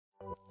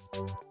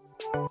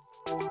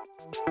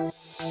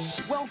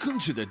Welcome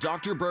to the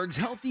Dr. Berg's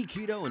Healthy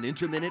Keto and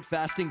Intermittent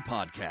Fasting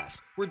Podcast,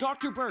 where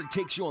Dr. Berg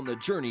takes you on the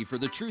journey for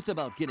the truth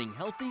about getting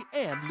healthy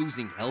and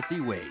losing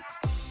healthy weight.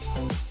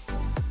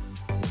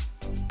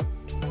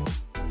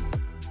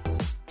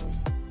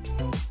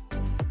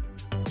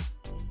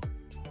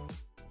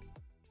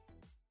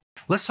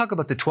 Let's talk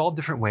about the 12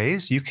 different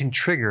ways you can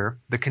trigger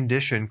the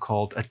condition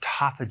called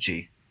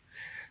autophagy.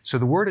 So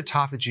the word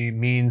autophagy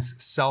means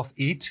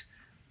self-eat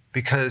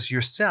because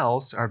your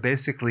cells are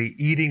basically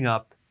eating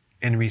up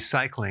and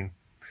recycling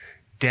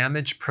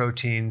damaged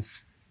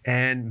proteins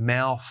and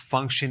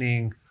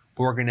malfunctioning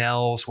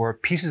organelles or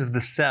pieces of the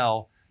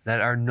cell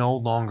that are no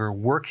longer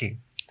working.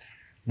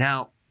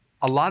 Now,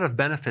 a lot of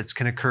benefits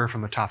can occur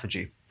from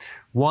autophagy.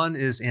 One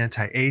is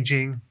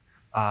anti-aging.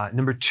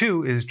 Number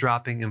two is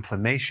dropping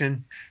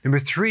inflammation. Number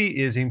three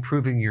is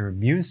improving your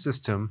immune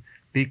system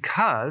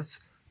because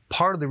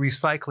part of the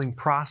recycling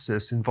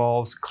process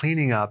involves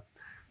cleaning up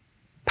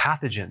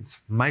pathogens,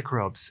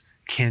 microbes,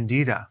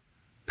 candida,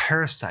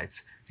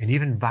 parasites, and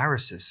even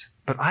viruses.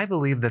 But I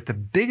believe that the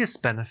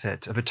biggest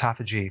benefit of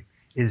autophagy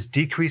is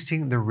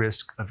decreasing the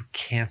risk of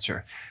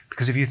cancer.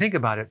 Because if you think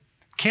about it,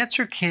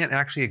 cancer can't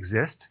actually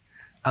exist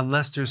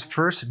unless there's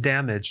first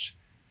damage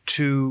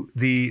to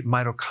the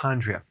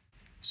mitochondria.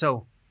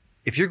 So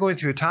if you're going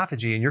through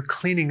autophagy and you're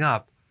cleaning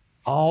up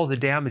all the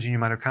damage in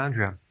your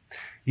mitochondria,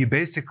 you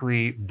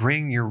basically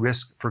bring your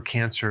risk for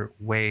cancer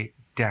way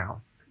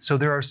down. So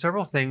there are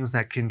several things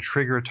that can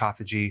trigger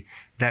autophagy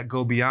that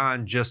go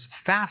beyond just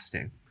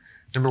fasting.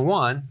 Number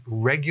one,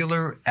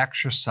 regular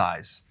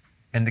exercise.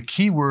 And the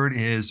key word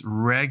is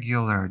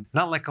regular,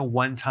 not like a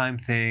one-time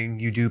thing.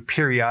 You do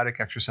periodic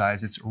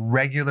exercise. It's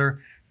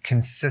regular,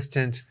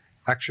 consistent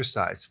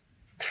exercise.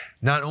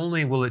 Not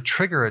only will it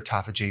trigger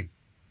autophagy,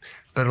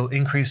 but it'll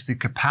increase the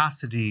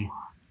capacity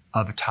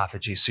of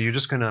autophagy. So you're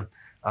just going to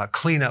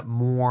clean up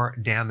more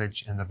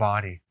damage in the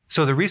body.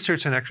 So the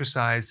research on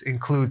exercise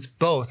includes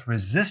both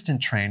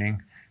resistant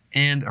training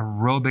and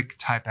aerobic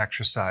type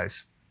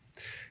exercise.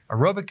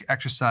 Aerobic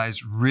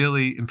exercise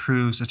really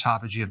improves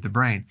autophagy of the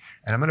brain.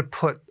 And I'm going to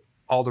put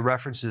all the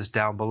references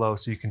down below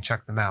so you can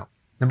check them out.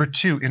 Number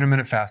two,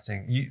 intermittent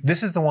fasting.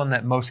 This is the one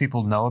that most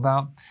people know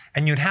about.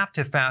 And you'd have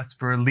to fast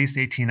for at least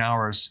 18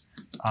 hours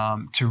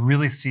to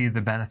really see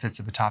the benefits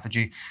of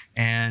autophagy.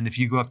 And if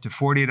you go up to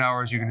 48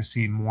 hours, you're going to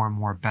see more and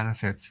more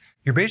benefits.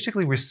 You're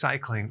basically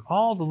recycling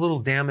all the little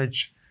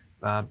damaged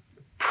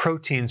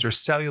proteins or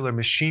cellular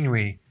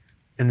machinery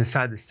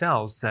inside the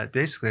cells that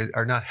basically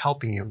are not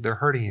helping you, they're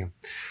hurting you.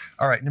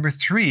 All right, number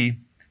three,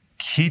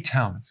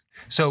 ketones.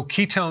 So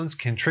ketones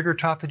can trigger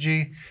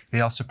autophagy.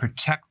 They also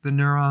protect the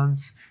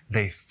neurons.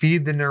 They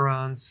feed the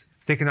neurons.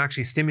 They can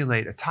actually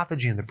stimulate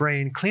autophagy in the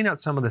brain, clean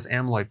out some of this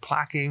amyloid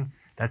plaquing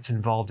that's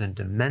involved in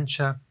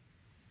dementia.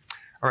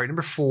 All right,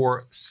 number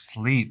four,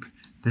 sleep.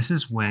 This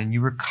is when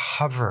you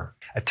recover.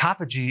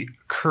 Autophagy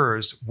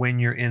occurs when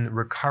you're in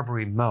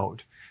recovery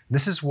mode.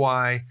 This is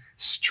why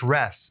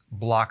stress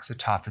blocks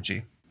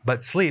autophagy,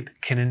 but sleep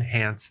can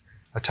enhance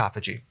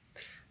autophagy.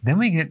 Then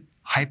we get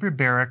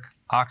hyperbaric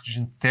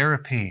oxygen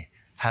therapy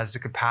has the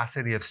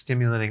capacity of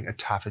stimulating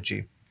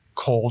autophagy.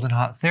 Cold and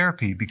hot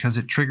therapy, because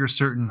it triggers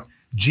certain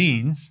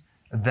genes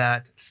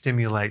that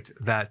stimulate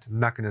that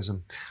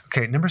mechanism.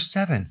 Okay, number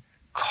seven,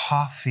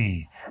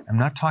 coffee. I'm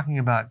not talking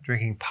about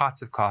drinking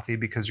pots of coffee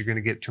because you're going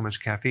to get too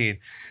much caffeine,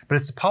 but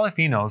it's the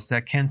polyphenols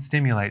that can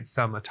stimulate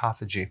some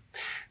autophagy.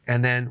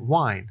 And then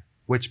wine,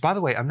 which by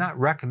the way, I'm not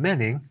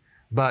recommending,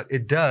 but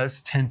it does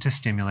tend to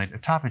stimulate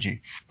autophagy,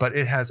 but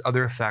it has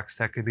other effects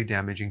that could be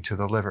damaging to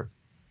the liver.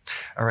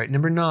 All right,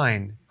 number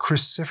nine,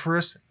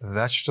 cruciferous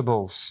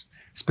vegetables.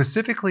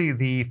 Specifically,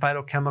 the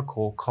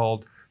phytochemical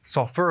called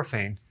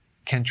sulforaphane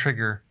can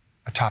trigger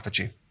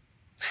autophagy.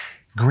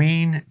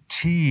 Green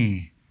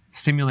tea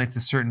stimulates a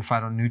certain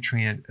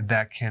phytonutrient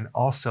that can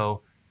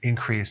also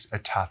increase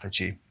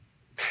autophagy.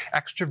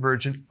 Extra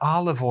virgin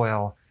olive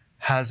oil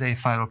has a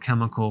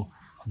phytochemical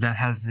that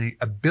has the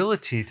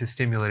ability to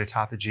stimulate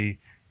autophagy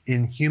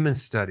in human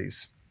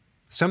studies.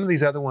 Some of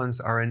these other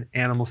ones are in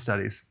animal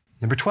studies.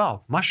 Number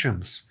 12,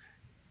 mushrooms.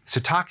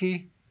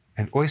 Shiitake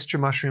and oyster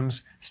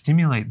mushrooms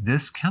stimulate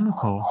this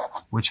chemical,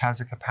 which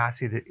has a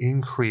capacity to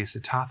increase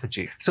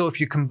autophagy. So if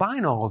you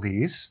combine all of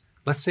these,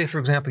 let's say, for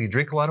example, you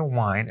drink a lot of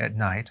wine at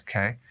night,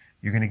 okay?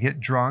 You're going to get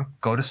drunk,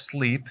 go to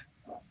sleep.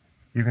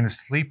 You're going to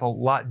sleep a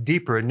lot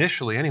deeper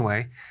initially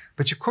anyway,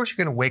 but of course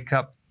you're going to wake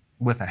up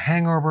with a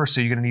hangover,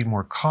 so you're going to need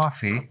more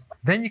coffee.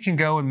 Then you can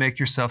go and make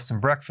yourself some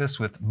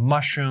breakfast with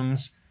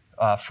mushrooms,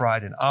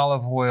 fried in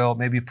olive oil,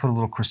 maybe put a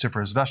little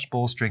cruciferous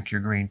vegetables, drink your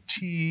green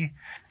tea,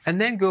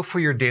 and then go for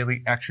your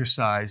daily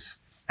exercise,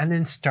 and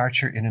then start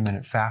your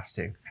intermittent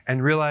fasting.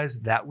 And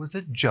realize that was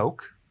a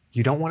joke.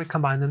 You don't want to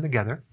combine them together.